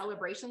both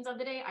celebrations of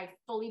the day. I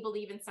fully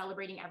believe in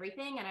celebrating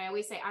everything. And I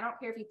always say, I don't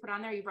care if you put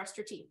on there, you brushed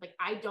your teeth. Like,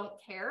 I don't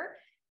care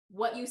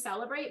what you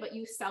celebrate, but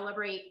you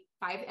celebrate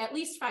at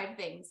least 5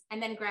 things.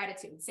 And then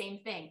gratitude, same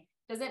thing.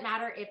 Doesn't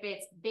matter if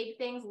it's big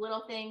things,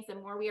 little things, the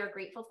more we are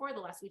grateful for, the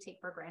less we take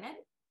for granted.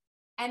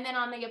 And then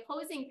on the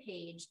opposing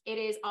page, it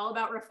is all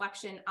about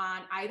reflection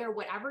on either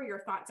whatever your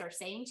thoughts are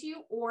saying to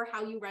you or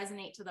how you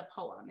resonate to the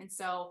poem. And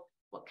so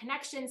what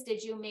connections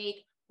did you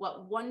make?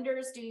 What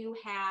wonders do you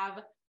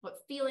have? What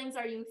feelings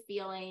are you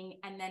feeling?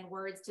 And then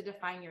words to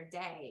define your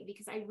day.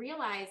 Because I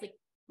realize like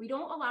we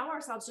don't allow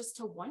ourselves just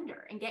to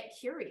wonder and get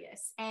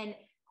curious and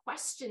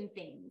question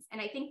things. And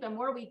I think the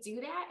more we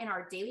do that in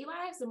our daily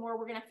lives, the more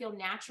we're going to feel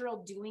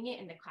natural doing it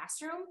in the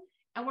classroom.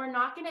 And we're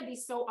not going to be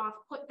so off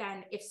put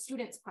then if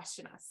students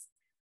question us,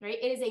 right?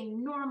 It is a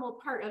normal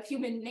part of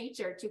human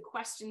nature to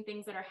question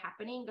things that are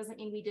happening. Doesn't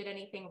mean we did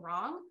anything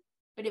wrong.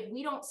 But if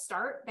we don't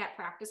start that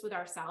practice with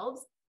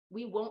ourselves,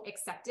 we won't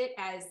accept it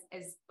as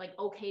like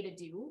okay to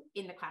do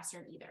in the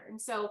classroom either.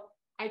 And so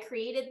I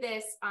created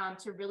this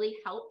to really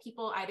help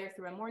people either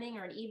through a morning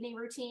or an evening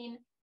routine.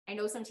 I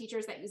know some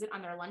teachers that use it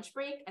on their lunch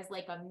break as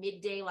like a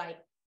midday, like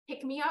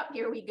pick me up,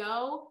 here we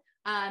go.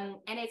 And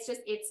it's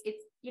just, it's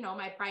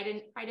my pride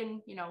in,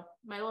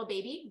 my little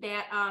baby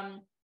that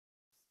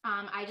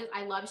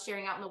I love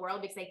sharing out in the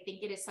world because I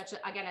think it is such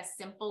a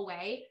simple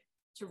way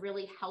to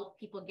really help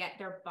people get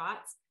their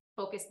thoughts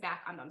focused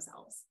back on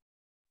themselves.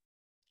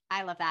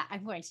 I love that.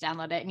 I'm going to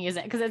download it and use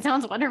it because it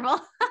sounds wonderful.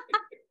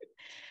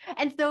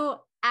 And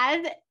so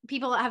as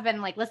people have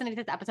been like listening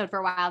to this episode for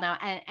a while now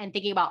and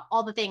thinking about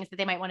all the things that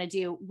they might want to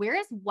do, where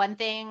is one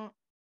thing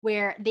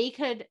where they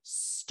could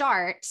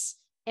start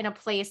in a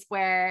place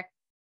where,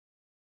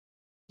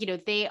 you know,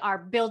 they are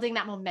building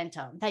that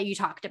momentum that you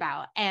talked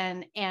about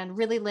and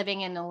really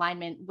living in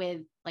alignment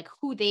with like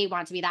who they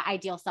want to be, that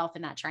ideal self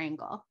in that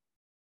triangle?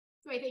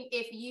 So I think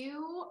if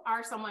you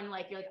are someone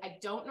like, you're like, I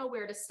don't know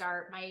where to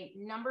start, my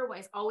number one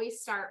is always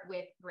start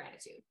with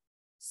gratitude.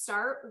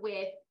 Start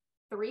with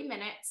 3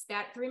 minutes.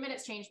 That 3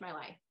 minutes changed my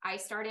life. I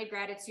started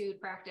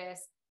gratitude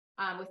practice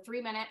with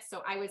 3 minutes.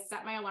 So I would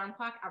set my alarm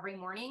clock every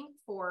morning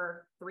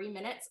for 3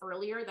 minutes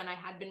earlier than I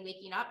had been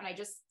waking up. And I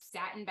just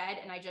sat in bed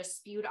and I just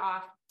spewed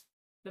off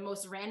the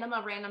most random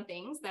of random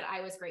things that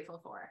I was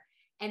grateful for.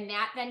 And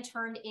that then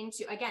turned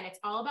into, again, it's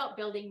all about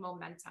building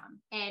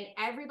momentum. And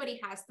everybody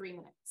has 3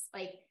 minutes.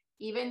 Like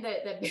even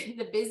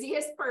the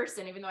busiest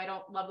person, even though I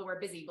don't love the word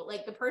busy, but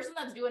like the person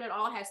that's doing it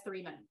all has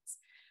 3 minutes.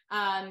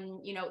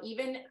 You know,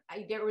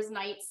 there was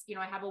nights, you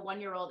know, I have a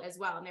 1-year-old as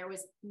well. And there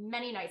was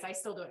many nights, I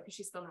still do it because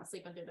she's still not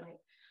sleeping through the night.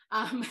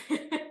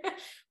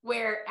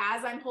 Where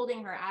as I'm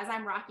holding her, as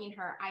I'm rocking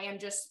her, I am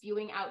just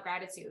spewing out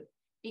gratitude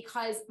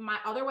because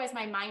otherwise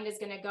my mind is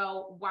going to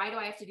go, why do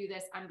I have to do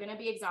this? I'm going to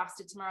be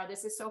exhausted tomorrow.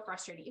 This is so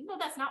frustrating. Even though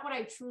that's not what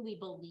I truly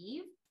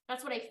believe,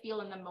 that's what I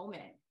feel in the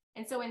moment.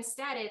 And so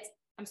instead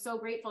I'm so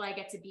grateful I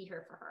get to be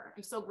here for her.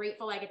 I'm so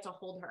grateful I get to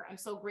hold her. I'm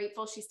so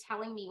grateful she's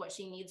telling me what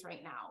she needs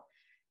right now.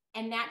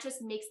 And that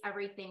just makes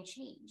everything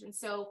change. And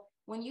so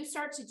when you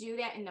start to do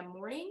that in the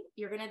morning,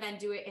 you're going to then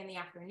do it in the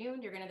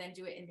afternoon. You're going to then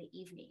do it in the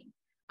evening.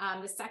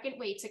 The second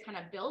way to kind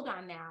of build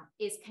on that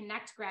is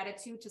connect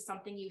gratitude to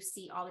something you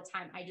see all the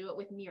time. I do it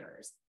with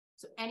mirrors.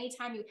 So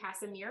anytime you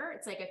pass a mirror,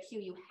 it's like a cue.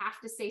 You have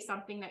to say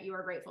something that you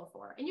are grateful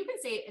for. And you can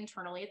say it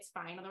internally. It's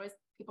fine. Otherwise,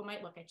 people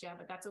might look at you,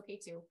 but that's okay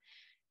too.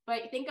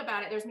 But think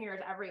about it. There's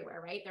mirrors everywhere,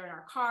 right? They're in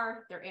our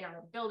car. They're in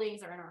our buildings.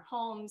 They're in our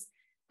homes.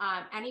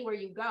 Anywhere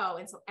you go.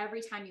 And so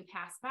every time you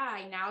pass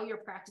by, now you're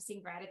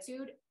practicing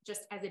gratitude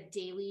just as a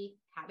daily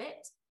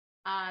habit.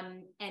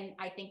 And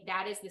I think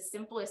that is the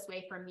simplest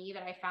way for me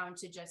that I found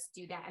to just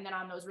do that. And then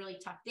on those really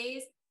tough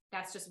days,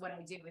 that's just what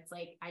I do. It's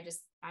like, I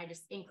just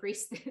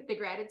increase the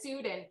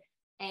gratitude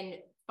and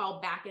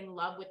fall back in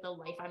love with the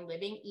life I'm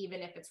living,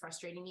 even if it's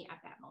frustrating me at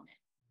that moment.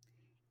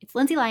 It's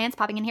Lindsay Lyons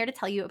popping in here to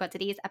tell you about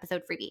today's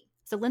episode freebie.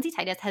 So Lindsay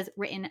Titus has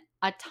written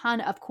a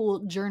ton of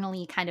cool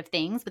journaling kind of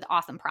things with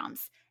awesome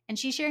prompts. And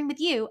she's sharing with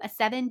you a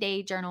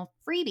 7-day journal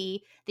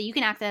freebie that you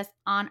can access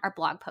on our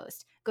blog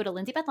post. Go to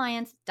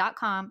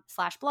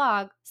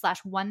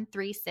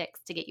lindsaybettlyons.com/blog/136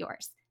 to get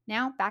yours.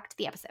 Now back to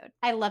the episode.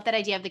 I love that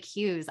idea of the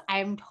cues.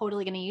 I'm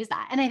totally going to use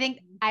that. And I think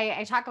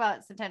I talk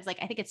about sometimes, like,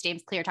 I think it's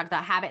James Clear talked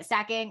about habit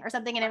stacking or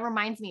something. And it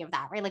reminds me of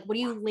that, right? Like, what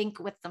do you link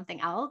with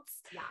something else?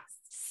 Yes.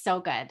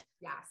 So good.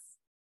 Yes.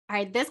 All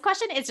right. This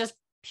question is just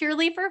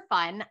purely for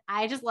fun.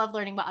 I just love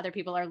learning what other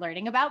people are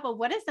learning about, but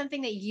what is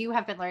something that you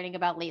have been learning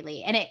about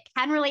lately? And it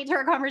can relate to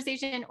our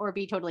conversation or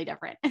be totally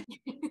different.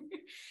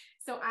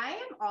 So I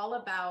am all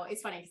about,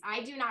 it's funny because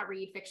I do not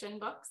read fiction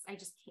books. I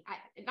just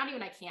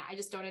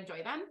don't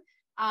enjoy them.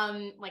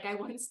 Like I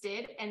once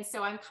did. And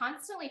so I'm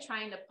constantly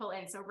trying to pull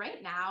in. So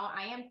right now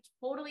I am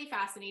totally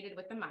fascinated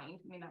with the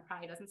mind. I mean, that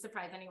probably doesn't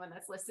surprise anyone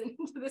that's listened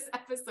to this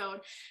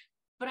episode,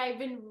 but I've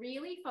been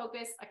really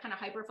focused, kind of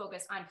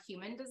hyper-focused on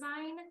human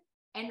design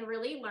and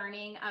really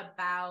learning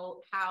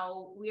about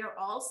how we are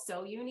all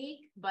so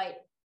unique,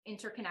 but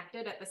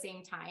interconnected at the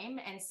same time.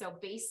 And so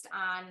based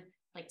on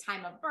like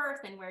time of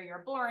birth and where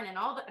you're born and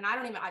all that, and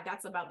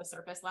that's about the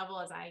surface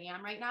level as I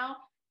am right now.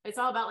 It's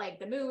all about like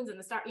the moons and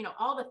the star,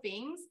 all the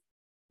things,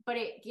 but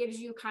it gives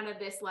you kind of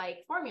this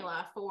like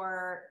formula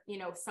for,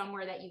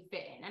 somewhere that you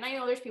fit in. And I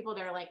know there's people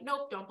that are like,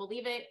 nope, don't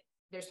believe it.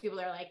 There's people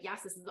that are like,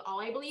 yes, this is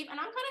all I believe. And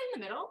I'm kind of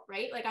in the middle,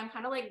 right? Like, I'm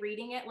kind of like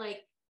reading it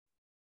like,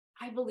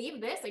 I believe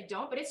this, I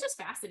don't, but it's just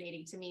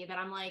fascinating to me that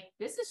I'm like,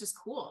 this is just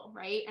cool,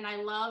 right? And I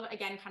love,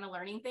 again, kind of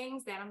learning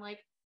things that I'm like,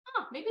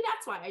 oh, maybe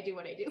that's why I do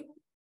what I do.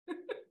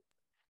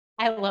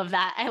 I love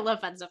that. I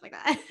love fun stuff like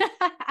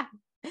that.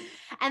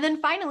 And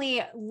then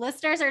finally,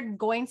 listeners are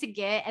going to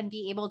get and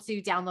be able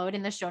to download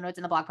in the show notes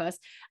in the blog post,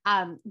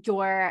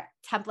 your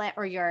template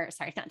or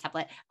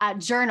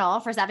journal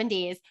for 7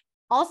 days.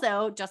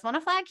 Also, just want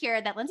to flag here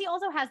that Lindsay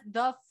also has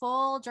the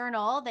full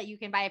journal that you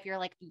can buy if you're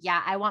like,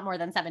 yeah, I want more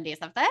than 7 days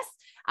of this.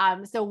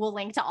 So we'll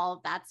link to all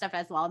of that stuff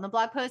as well in the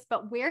blog post.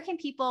 But where can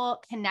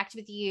people connect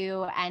with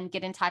you and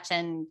get in touch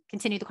and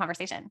continue the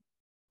conversation?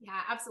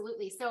 Yeah,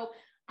 absolutely. So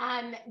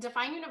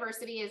Define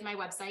University is my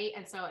website.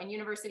 And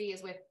university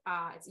is with,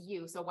 it's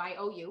U, so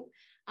YOU.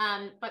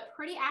 But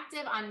pretty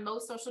active on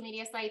most social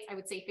media sites. I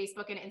would say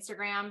Facebook and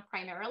Instagram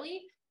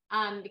primarily.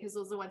 Because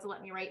those are the ones that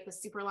let me write the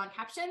super long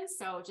captions.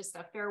 So just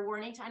a fair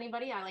warning to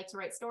anybody. I like to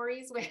write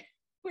stories with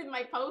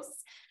my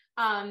posts.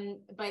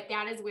 But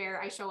that is where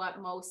I show up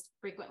most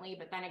frequently.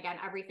 But then again,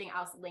 everything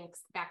else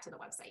links back to the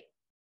website.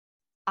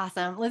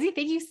 Awesome. Lizzie,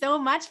 thank you so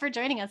much for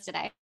joining us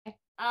today.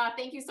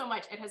 Thank you so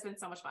much. It has been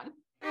so much fun.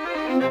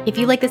 If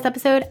you like this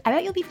episode, I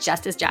bet you'll be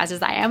just as jazzed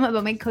as I am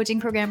about my coaching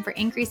program for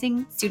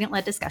increasing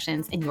student-led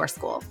discussions in your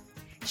school.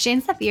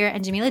 Shane Safir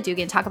and Jamila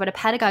Dugan talk about a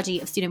pedagogy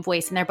of student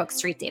voice in their book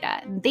Street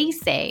Data. They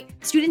say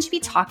students should be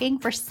talking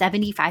for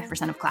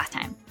 75% of class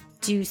time.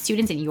 Do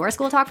students in your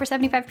school talk for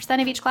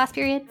 75% of each class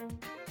period?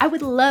 I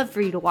would love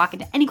for you to walk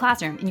into any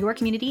classroom in your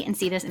community and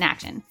see this in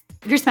action.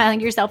 If you're smiling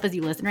to yourself as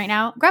you listen right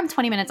now, grab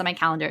 20 minutes on my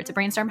calendar to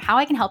brainstorm how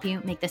I can help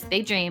you make this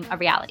big dream a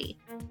reality.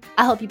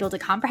 I'll help you build a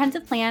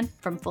comprehensive plan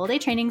from full-day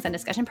trainings and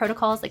discussion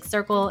protocols like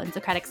Circle and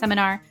Socratic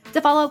Seminar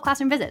to follow-up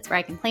classroom visits where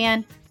I can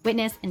plan,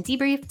 witness, and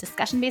debrief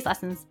discussion-based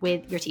lessons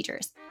with your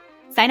teachers.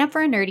 Sign up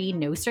for a nerdy,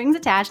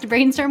 no-strings-attached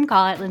brainstorm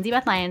call at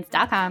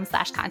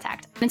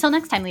lindsaybethlyons.com/contact. Until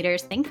next time,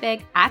 leaders, think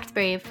big, act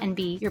brave, and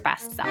be your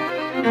best self.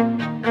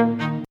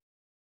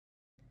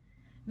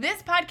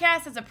 This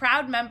podcast is a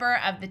proud member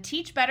of the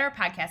Teach Better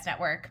Podcast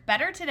Network.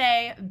 Better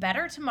today,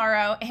 better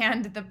tomorrow,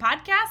 and the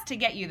podcast to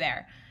get you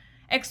there.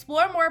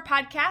 Explore more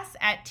podcasts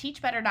at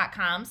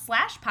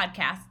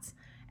teachbetter.com/podcasts,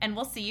 and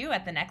we'll see you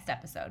at the next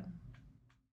episode.